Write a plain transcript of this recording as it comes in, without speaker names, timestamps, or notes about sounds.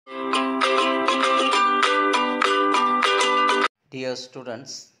dear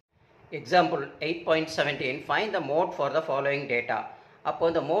students. Example 8.17 find the mode for the following data. அப்போ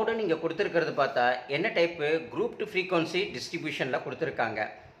இந்த mode நீங்கள் கொடுத்துருக்கிறது பார்த்தா என்ன டைப்பு குரூப்டு ஃப்ரீக்வன்சி டிஸ்ட்ரிபியூஷனில் கொடுத்துருக்காங்க.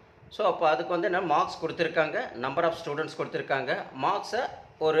 ஸோ அப்போ அதுக்கு வந்து என்ன மார்க்ஸ் கொடுத்துருக்காங்க, நம்பர் ஆஃப் ஸ்டூடெண்ட்ஸ் கொடுத்துருக்காங்க. மார்க்ஸை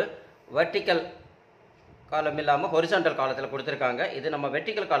ஒரு வெர்டிக்கல் காலம் இல்லாமல் ஹொரிசாண்டல் காலத்தில் கொடுத்துருக்காங்க. இது நம்ம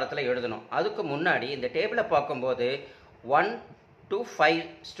வெர்டிக்கல் காலத்தில் எழுதணும். அதுக்கு முன்னாடி இந்த டேபிளை பார்க்கும்போது 1 to 5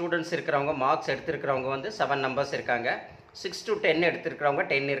 ஸ்டூடெண்ட்ஸ் இருக்கிறவங்க, மார்க்ஸ் எடுத்துருக்கிறவங்க வந்து 7 நம்பர்ஸ் இருக்காங்க. 6 to 10 எடுத்துருக்கிறவங்க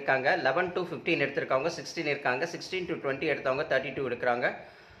 10 இருக்காங்க. 11 to 15 எடுத்துருக்கவங்க 16 இருக்காங்க. 16 to 20 எடுத்தவங்க 32 இருக்கிறாங்க.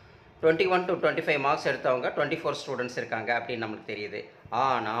 21 to 25 மார்க்ஸ் எடுத்தவங்க 24 ஸ்டூடெண்ட்ஸ் இருக்காங்க அப்படின்னு நம்மளுக்கு தெரியுது.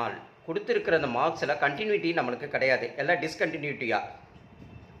 ஆனால் கொடுத்துருக்கிற அந்த மார்க்ஸில் கண்டினியூட்டி நம்மளுக்கு கிடையாது, எல்லாம் டிஸ்கண்டினியூட்டியாக.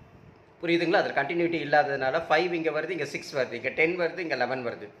 புரியுதுங்களா? அதில் கண்டினியூட்டி இல்லாததுனால 5 இங்கே வருது, இங்கே 6 வருது, இங்கே 10 வருது, இங்கே 11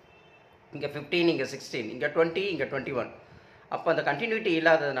 வருது, இங்கே 15, இங்கே 16, இங்கே 20, இங்கே 21. அப்போ அந்த கண்டினியூட்டி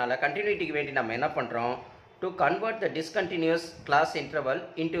இல்லாததுனால கண்டினியூட்டிக்கு வேண்டி நம்ம என்ன பண்ணுறோம், to convert the discontinuous class interval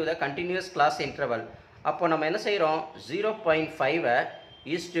into the continuous class interval. அப்போ நம்ம என்ன செய்கிறோம், 0.5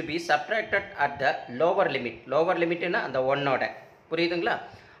 is to be subtracted at the lower limit. lower limitனா அந்த 1ஓட, புரியுதுங்களா?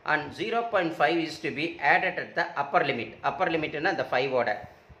 and 0.5 is to be added at the upper limit. upper limitனா அந்த 5ஓட.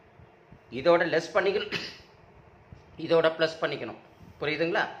 இதோட லெஸ் பண்ணிக்கணும், இதோட ப்ளஸ் பண்ணிக்கணும்,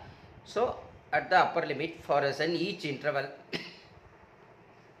 புரியுதுங்களா? So at the upper limit for us in each interval.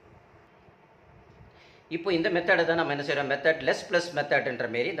 இப்போ இந்த மெத்தடை தான் நம்ம என்ன செய்கிறோம், மெத்தட் லெஸ் ப்ளஸ் மெத்தட்ன்ற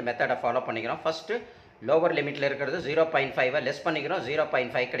மாரி இந்த மெத்தடை ஃபாலோ பண்ணிக்கிறோம். ஃபஸ்ட்டு லோவர் லிமிட்டில் இருக்கிறது 0.5 லெஸ் பண்ணிக்கிறோம்,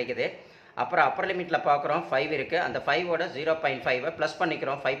 0.5 கிடைக்குது. அப்புறம் அப்பர் லிமிட்டில் பார்க்குறோம் 5 இருக்குது, அந்த 5ஓட 0.5 ப்ளஸ்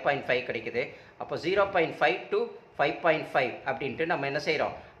பண்ணிக்கிறோம், 5.5 கிடைக்குது. அப்போ 0.5 to 5.5 அப்படின்ட்டு நம்ம என்ன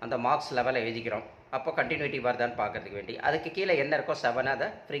செய்கிறோம், அந்த மார்க்ஸ் லெவலில் எழுதிக்கிறோம். அப்போ கண்டினியூட்டி வருதான்னு பார்க்கறதுக்கு வேண்டி அதுக்கு கீழே என்ன இருக்கோ 7, அதை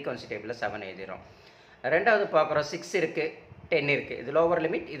ஃப்ரீக்வன்சி டேபிளில் 7 எழுதிடும். ரெண்டாவது பார்க்குறோம் 6 இருக்குது, 10 இருக்குது. இது லோவர்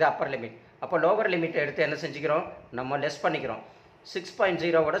லிமிட், இது அப்பர் லிமிட். அப்போ லோவர் லிமிட் எடுத்து என்ன செஞ்சுக்கிறோம், நம்ம லெஸ் பண்ணிக்கிறோம்.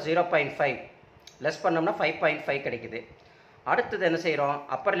 6.0ஓட 0.5 லெஸ் பண்ணோம்னா 5.5 கிடைக்குது. அடுத்தது என்ன செய்கிறோம்,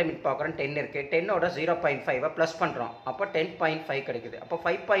 அப்பர் லிமிட் பார்க்குறோம் 10 இருக்குது, 10ஓட 0.5 ப்ளஸ் பண்ணுறோம், அப்போ 10.5 கிடைக்குது. அப்போ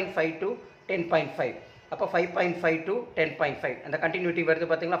 5.5 to 10.5, அப்போ 5.5 to 10.5 அந்த கண்டினியூட்டி வருது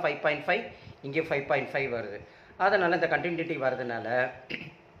பார்த்தீங்களா. 5.5 இங்கே 5.5 வருது. அதனால் இந்த கண்டினியூட்டி வருதுனால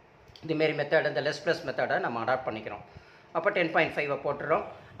இதுமாரி மெத்தட், இந்த லெஸ் ப்ளஸ் மெத்தடை நம்ம அடாப்ட் பண்ணிக்கிறோம். அப்போ 10.5 போட்டுறோம்,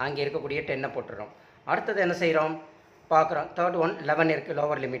 அங்கே இருக்கக்கூடிய 10 போட்டுறோம். அடுத்தது என்ன செய்கிறோம் பார்க்குறோம், தேர்ட் ஒன் 11 இருக்குது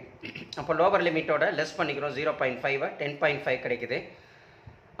லோவர் லிமிட். அப்போ லோவர் லிமிட்டோட லெஸ் பண்ணிக்கிறோம், 0.5 10.5 கிடைக்குது.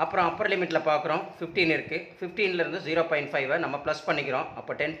 அப்புறம் அப்பர் லிமிட்டில் பார்க்குறோம் 15 இருக்குது, 15லேருந்து 0.5 நம்ம ப்ளஸ் பண்ணிக்கிறோம்.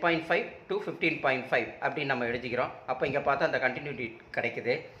 அப்போ 10.5 to 15.5 அப்படின்னு நம்ம எழுதிக்கிறோம். அப்போ இங்கே பார்த்தா அந்த கண்டினியூட்டி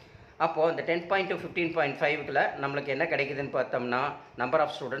கிடைக்குது. அப்போது இந்த 10 to 15.5க்குள்ள நம்மளுக்கு என்ன கிடைக்குதுன்னு பார்த்தோம்னா நம்பர்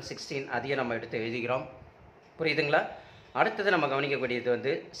ஆஃப் ஸ்டூடெண்ட்ஸ் 16, அதையும் நம்ம எடுத்து எழுதிக்கிறோம். புரியுதுங்களா? அடுத்தது நம்ம கவனிக்கக்கூடியது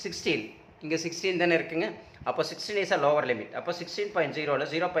வந்து 16, இங்கே 16 தானே இருக்குங்க. அப்போ 16 இஸ் லோவர் லிமிட். அப்போ 16.0ல்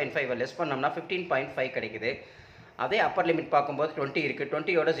 0.5 லெஸ் பண்ணோம்னா 15.5 கிடைக்குது. அதே அப்பர் லிமிட் பார்க்கும்போது 20 இருக்குது,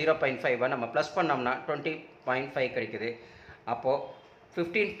 20ஓட 0.5 நம்ம ப்ளஸ் பண்ணோம்னா 20.5 கிடைக்குது. அப்போது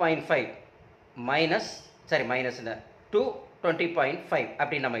 15.5 மைனஸ் to 20.5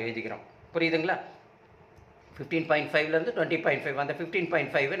 அப்படின்னு நம்ம எழுதிக்கிறோம். புரியுதுங்களா? 15.5லேருந்து 20.5, அந்த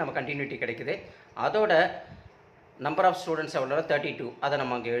 15.5 நம்ம கண்டினியூட்டி கிடைக்குது. அதோட நம்பர் ஆஃப் ஸ்டூடெண்ட்ஸ் எவ்வளோ, 32, அதை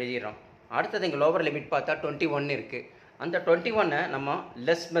நம்ம அங்கே எழுதிடுறோம். அடுத்தது இங்கே லோவர் லிமிட் பார்த்தா 21 இருக்குது. அந்த 21 நம்ம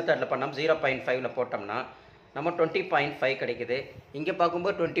லெஸ் மெத்தடில் பண்ணோம், 0.5ல் போட்டோம்னா நம்ம 20.5 கிடைக்குது. இங்கே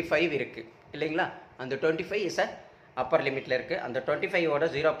பார்க்கும்போது 25 இருக்குது இல்லைங்களா. அந்த 25 இஸ் அப்பர் லிமிட்டில் இருக்குது. அந்த 25ஓட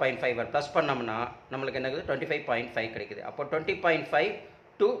 0.5 ப்ளஸ் பண்ணோம்னா நம்மளுக்கு என்ன இருக்குது, 25.5 கிடைக்குது. அப்போ 20.5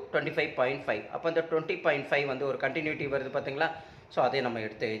 to 25.5, அப்போ அந்த 20.5 வந்து ஒரு கண்டினியூட்டி வருது பார்த்தீங்களா. ஸோ அதை நம்ம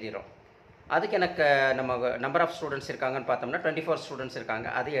எடுத்து எழுதிடுறோம். அதுக்கு எனக்கு நம்ம நம்பர் ஆஃப் ஸ்டூடெண்ட்ஸ் இருக்காங்கன்னு பார்த்தோம்னா 24 ஸ்டூடெண்ட்ஸ் இருக்காங்க,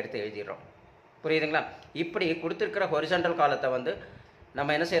 அதை எடுத்து எழுதிடுறோம். புரியுதுங்களா? இப்படி கொடுத்துருக்கிற ஹொரிசாண்டல் காலத்தை வந்து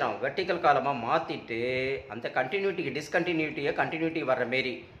நம்ம என்ன செய்கிறோம், வெர்டிக்கல் காலமாக மாற்றிட்டு அந்த கண்டினியூட்டிக்கு டிஸ்கண்டினியூட்டியை கண்டினியூட்டி வர்ற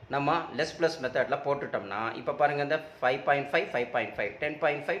மாரி நம்ம லெஸ் ப்ளஸ் மெத்தடில் போட்டுட்டோம்னா இப்போ பாருங்கள், இந்த 5.5 5.5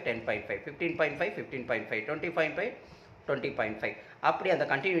 10.5 10.5 15.5 15.5 20.5 20.5 அப்படி அந்த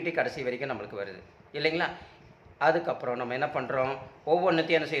கண்டினியூட்டி கடைசி வரைக்கும் நம்மளுக்கு வருது இல்லைங்களா. அதுக்கப்புறம் நம்ம என்ன பண்ணுறோம்,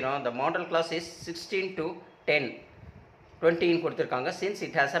 ஒவ்வொன்றுத்தையும் என்ன செய்கிறோம், இந்த மாடல் கிளாஸ் இஸ் 16 to 10 20 கொடுத்துருக்காங்க. Since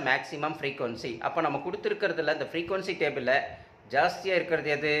it has a maximum frequency. அப்போ நம்ம கொடுத்துருக்கிறதுல இந்த ஃப்ரீக்வன்சி டேபிளில் ஜாஸ்தியாக இருக்கிறது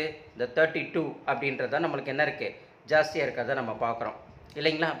எது, இந்த 32 அப்படின்றத நம்மளுக்கு என்ன இருக்குது, ஜாஸ்தியாக இருக்கிறத நம்ம பார்க்குறோம்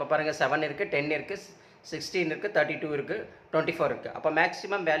இல்லைங்களா. அப்போ பாருங்கள் 7 இருக்குது, 10 இருக்குது, 16 இருக்குது, 32 இருக்குது, 24 இருக்குது. அப்போ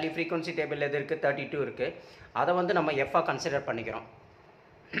மேக்ஸிமம் வேல்யூ ஃப்ரீக்வன்சி டேபிள் எது இருக்குது, 32 இருக்குது. அதை வந்து நம்ம எஃப்பாக கன்சிடர் பண்ணிக்கிறோம்.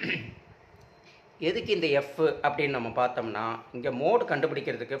 எதுக்கு இந்த எஃப் அப்படின்னு நம்ம பார்த்தோம்னா, இங்கே மோடு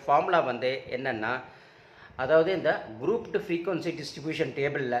கண்டுபிடிக்கிறதுக்கு ஃபார்முலா வந்து என்னென்னா, அதாவது இந்த குரூப்டு ஃப்ரீக்வன்சி டிஸ்ட்ரிபியூஷன்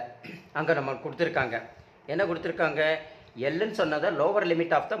டேபிளில் அங்கே நம்ம கொடுத்துருக்காங்க. என்ன கொடுத்துருக்காங்க, எல்லுன்னு சொன்னதை lower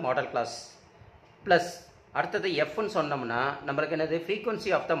limit of the model class plus அடுத்தது எஃப்னு சொன்னோம்னா நம்மளுக்கு என்னது frequency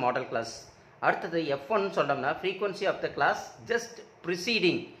of the model class. அடுத்தது F1 சொன்னோம்னா frequency of the class just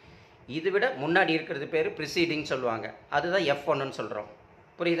preceding, இது விட முன்னாடி இருக்கிறது பேர் ப்ரிசீடிங் சொல்லுவாங்க, அதுதான் F1ன்னு சொல்கிறோம்.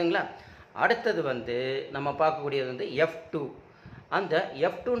 புரியுதுங்களா? அடுத்தது வந்து நம்ம பார்க்கக்கூடியது வந்து F2. அந்த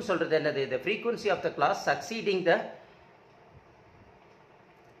F2ன்னு சொல்கிறது என்னது? The frequency of the class succeeding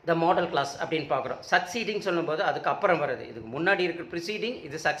the model class அப்படின்னு பார்க்குறோம். சக்சீடிங் சொல்லும்போது அதுக்கு அப்புறம் வருது, இதுக்கு முன்னாடி இருக்கிற ப்ரிசீடிங்,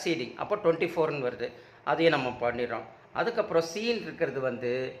 இது சக்சீடிங், அப்போ 24ன்னு வருது, அதையே நம்ம பண்ணிடுறோம். அதுக்கப்புறம் சீன் இருக்கிறது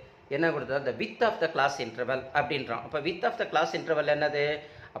வந்து என்ன கொடுத்தா the width of the class interval அப்படின்றோம். அப்போ width of the class interval என்னது?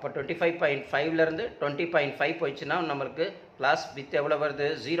 அப்போ 25.5லேருந்து 20.5 போயிடுச்சுன்னா நம்மளுக்கு கிளாஸ் வித் எவ்வளோ வருது?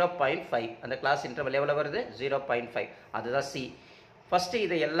 0.5. அந்த கிளாஸ் இன்டர்வல் எவ்வளோ வருது? 0.5. அதுதான் சி. ஃபஸ்ட்டு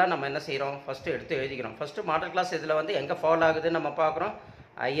இதையெல்லாம் நம்ம என்ன செய்கிறோம்? ஃபஸ்ட்டு எடுத்து எழுதிக்கிறோம். ஃபஸ்ட்டு மாடல் கிளாஸ் இதில் வந்து எங்கே ஃபால் ஆகுதுன்னு நம்ம பார்க்குறோம்.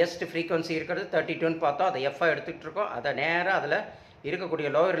 ஹையஸ்ட் ஃப்ரீக்வன்சி இருக்கிறது 32ன்னு பார்த்தோம், அதை எஃப்ஐ எடுத்துகிட்டு இருக்கோம். அதை நேராக அதில் இருக்கக்கூடிய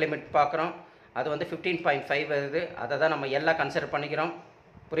லோவர் லிமிட் பார்க்குறோம், அது வந்து 15.5 வருது, அதை தான் நம்ம எல்லாம் கன்சிடர் பண்ணிக்கிறோம்.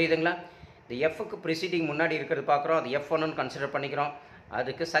 புரியுதுங்களா? இந்த எஃப்க்கு ப்ரிசீடிங் முன்னாடி இருக்கிறது பார்க்குறோம், அது F1ன்னு கன்சிடர் பண்ணிக்கிறோம்.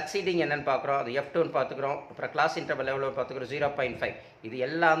 அதுக்கு சக்சீடிங் என்னென்னு பார்க்குறோம், அது F2ன்னு பார்த்துக்கிறோம். அப்புறம் கிளாஸ் இன்டர்வல் எவ்வளோ பார்த்துக்கிறோம்? 0.5. இது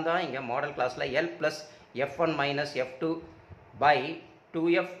எல்லாம் தான் இங்கே மாடல் கிளாஸில் L + F1 - F2 by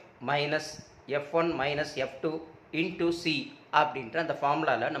 2F - F1 - F2 into C அப்படின்ற அந்த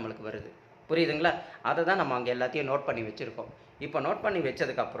ஃபார்முலாவில் நம்மளுக்கு வருது. புரியுதுங்களா? அதை தான் நம்ம அங்கே எல்லாத்தையும் நோட் பண்ணி வச்சுருக்கோம். இப்போ நோட் பண்ணி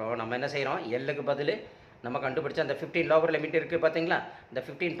வச்சதுக்கப்புறம் நம்ம என்ன செய்கிறோம்? எல்லுக்கு பதில் நம்ம கண்டுபிடிச்ச அந்த 15 லோவர் லிமிட் இருக்குது பார்த்தீங்களா, இந்த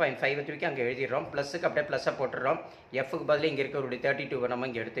 15.5 தூக்கி அங்கே எழுதிடுறோம். ப்ளஸுக்கு அப்படியே ப்ளஸ்ஸை போட்டுடுறோம். எஃப்க்கு பதில் இங்கே இருக்கக்கூடிய 32 நம்ம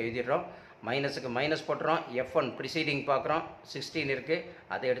இங்கே எடுத்து எழுதிடுறோம். மைனஸுக்கு மைனஸ் போட்டுறோம். F1 ப்ரிசீடிங் பார்க்குறோம், 16 இருக்குது,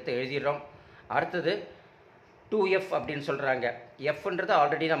 அதை எடுத்து எழுதிடுறோம். அடுத்தது 2F அப்படின்னு சொல்கிறாங்க. எஃப்ன்றது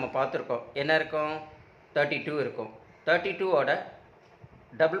ஆல்ரெடி நம்ம பார்த்துருக்கோம், என்ன இருக்கும்? 32 இருக்கும். 32ஓட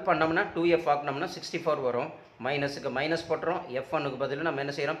டபுள் பண்ணோம்னா 2F ஆக்கினோம்னா 64 வரும். மைனஸுக்கு மைனஸ் போட்டுறோம். F1க்கு பதில் நம்ம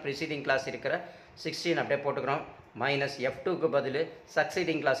என்ன செய்கிறோம்? ப்ரிசீடிங் கிளாஸ் இருக்கிற 16 அப்படியே போட்டுக்கிறோம். மைனஸ் F2க்கு பதில்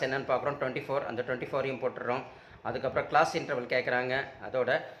சக்சீடிங் கிளாஸ் என்னென்னு பார்க்குறோம், 24, அந்த 24ஐயும் போட்டுடுறோம். அதுக்கப்புறம் கிளாஸ் இன்டர்வல் கேட்குறாங்க,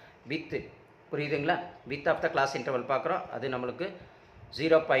 அதோட வித்து. புரியுதுங்களா? With of the class interval பார்க்குறோம், அது நம்மளுக்கு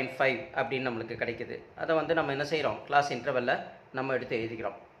 0.5 அப்படின்னு நம்மளுக்கு கிடைக்குது. அதை வந்து நம்ம என்ன செய்கிறோம்? கிளாஸ் இன்டர்வலில் நம்ம எடுத்து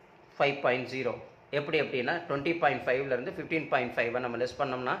எழுதிக்கிறோம். 5.0 எப்படி அப்படின்னா 20.5லேருந்து 15.5 நம்ம லெஸ்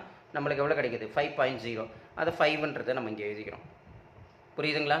பண்ணோம்னா நம்மளுக்கு எவ்வளோ கிடைக்குது? 5.0. அதை 5ன்றதை நம்ம இங்கே எழுதிக்கிறோம்.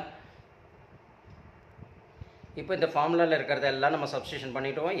 புரியுதுங்களா? இப்போ இந்த ஃபார்முலாவில் இருக்கிறதெல்லாம் நம்ம சப்ஸ்டியூஷன்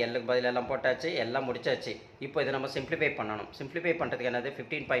பண்ணிவிட்டோம். எல்லுக்கு பதிலெல்லாம் போட்டாச்சு, எல்லாம் முடிச்சாச்சு. இப்போ இதை நம்ம சிம்பிளிஃபை பண்ணணும். சிம்பிளிஃபை பண்ணுறதுக்கு என்னது?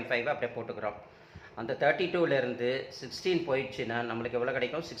 15.5 அப்படியே போட்டுக்கிறோம். அந்த 32லேருந்து 16 போயிடுச்சுன்னா நம்மளுக்கு எவ்வளோ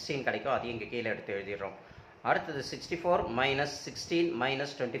கிடைக்கும்? 16 கிடைக்கும். அதையும் இங்கே கீழே எடுத்து எழுதிடுறோம். அடுத்தது 64 - 16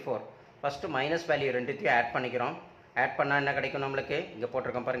 - 24. ஃபஸ்ட்டு மைனஸ் வேல்யூ ரெண்டுத்தையும் ஆட் பண்ணிக்கிறோம். ஆட் பண்ணால் என்ன கிடைக்கும் நம்மளுக்கு? இங்கே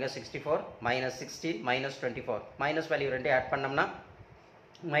போட்டிருக்கோம் பாருங்கள், 64 - 16 - 24. மைனஸ் வேல்யூ ரெண்டு ஆட் பண்ணோம்னா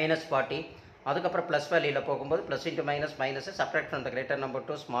 -40. அதுக்கப்புறம் ப்ளஸ் வேல்யூவில் போகும்போது ப்ளஸ் இன்ட்டு மைனஸ் மைனஸை subtract from the greater number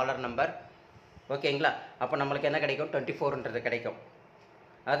to smaller number. ஓகேங்களா? அப்போ நம்மளுக்கு என்ன கிடைக்கும்? 24ன்றது கிடைக்கும்.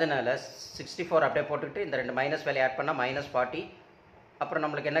 அதனால் 64 அப்படியே போட்டுக்கிட்டு இந்த ரெண்டு மைனஸ் வேல்யூ ஆட் பண்ணால் -40. அப்புறம்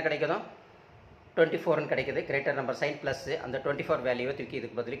நம்மளுக்கு என்ன கிடைக்குதோ 24ன்னு கிடைக்குது. கிரேட்டர் நம்பர் சைன் ப்ளஸ்ஸு, அந்த 24 வேல்யூவை தூக்கி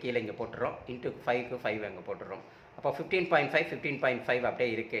இதுக்கு பதில் கீழே இங்கே போட்டுறோம். இன்ட்டு 5க்கு 5 அங்கே போட்டுறோம். அப்போ 15.5 15.5 அப்படியே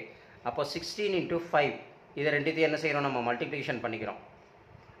இருக்குது. அப்போ 16 × 5 இது ரெண்டுத்தையும் என்ன செய்கிறோம்? நம்ம மல்டிப்ளிகேஷன் பண்ணிக்கிறோம்.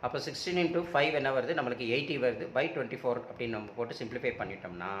 அப்போ 16 × 5 என்ன வருது? நம்மளுக்கு 80 வருது. by 24 அப்படின்னு நம்ம போட்டு சிம்பிளிஃபை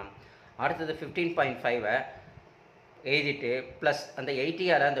பண்ணிட்டோம்னா அடுத்தது 15.5 எழுதிட்டு ப்ளஸ் அந்த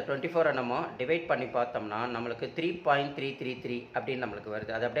 80ஆல் அந்த 24 நம்ம டிவைட் பண்ணி பார்த்தோம்னா நம்மளுக்கு 3.333 அப்படின்னு நம்மளுக்கு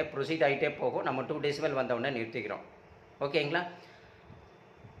வருது. அது அப்படியே ப்ரொசீட் ஆகிட்டே போகும். நம்ம 2 டெசிமல் வந்தவுடனே நிறுத்திக்கிறோம். ஓகேங்களா?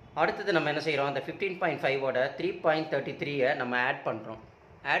 அடுத்தது நம்ம என்ன செய்கிறோம்? அந்த 15.5ஓட 3.33 நம்ம ஆட் பண்ணுறோம்.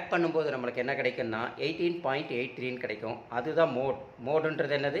 ஆட் பண்ணும்போது நம்மளுக்கு என்ன கிடைக்குன்னா 18.83ன்னு கிடைக்கும். அதுதான்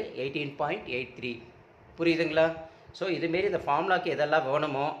மோடுன்றது என்னது? 18.83. புரியுதுங்களா? ஸோ இதுமாரி இந்த ஃபார்முலாக்கு எதெல்லாம்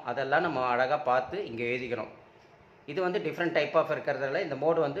வேணுமோ அதெல்லாம் நம்ம அழகாக பார்த்து இங்கே எழுதிக்கிறோம். இது வந்து டிஃப்ரெண்ட் டைப் ஆஃப் இருக்கிறதால இந்த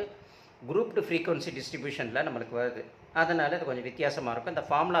மோடு வந்து குரூப்டு ஃப்ரீக்வன்சி டிஸ்ட்ரிபியூஷனில் நம்மளுக்கு வருது. அதனால் இது கொஞ்சம் வித்தியாசமாக இருக்கும். இந்த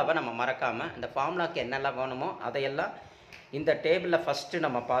ஃபார்முலாவை நம்ம மறக்காமல் இந்த ஃபார்முலாக்கு என்னெல்லாம் வேணுமோ அதையெல்லாம் இந்த டேபிளில் ஃபஸ்ட்டு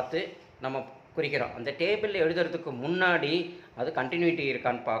நம்ம பார்த்து நம்ம குறிக்கிறோம். அந்த டேபிள் எழுதுறதுக்கு முன்னாடி அது கண்டினியூட்டி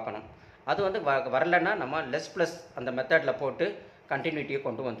இருக்கான்னு பார்க்கணும். அது வந்து வரலைன்னா நம்ம லெஸ் ப்ளஸ் அந்த மெத்தடில் போட்டு கண்டினியூட்டியை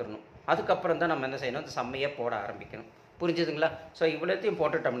கொண்டு வந்துடணும். அதுக்கப்புறம் தான் நம்ம என்ன செய்யணும்? அந்த சம்மையை போட ஆரம்பிக்கணும். புரிஞ்சுதுங்களா? ஸோ இவ்வளோத்தையும்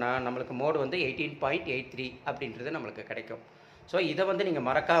போட்டுட்டோம்னா நம்மளுக்கு மோடு வந்து 18.83 அப்படின்றது நம்மளுக்கு கிடைக்கும். ஸோ இதை வந்து நீங்கள்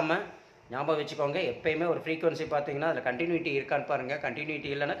மறக்காமல் ஞாபகம் வச்சுக்கோங்க. எப்போயுமே ஒரு ஃப்ரீக்வன்சி பார்த்தீங்கன்னா அதில் கண்டினியூட்டி இருக்கான்னு பாருங்கள். கண்டினியூட்டி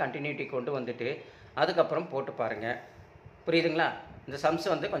இல்லைன்னா கண்டினியூட்டி கொண்டு வந்துட்டு அதுக்கப்புறம் போட்டு பாருங்கள். புரியுதுங்களா? இந்த சம்ஸ்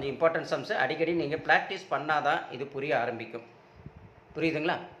வந்து கொஞ்சம் இம்பார்ட்டன்ட் சம்ஸு. அடிக்கடி நீங்கள் ப்ராக்டிஸ் பண்ணால் தான் இது புரிய ஆரம்பிக்கும்.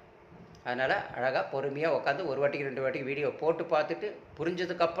 புரியுதுங்களா? அதனால் அழகாக பொறுமையாக உட்காந்து ஒரு வாட்டிக்கு 2 வாட்டிக்கு வீடியோ போட்டு பார்த்துட்டு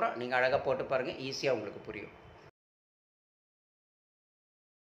புரிஞ்சதுக்கப்புறம் நீங்கள் அழகாக போட்டு பாருங்கள், ஈஸியாக உங்களுக்கு புரியும்.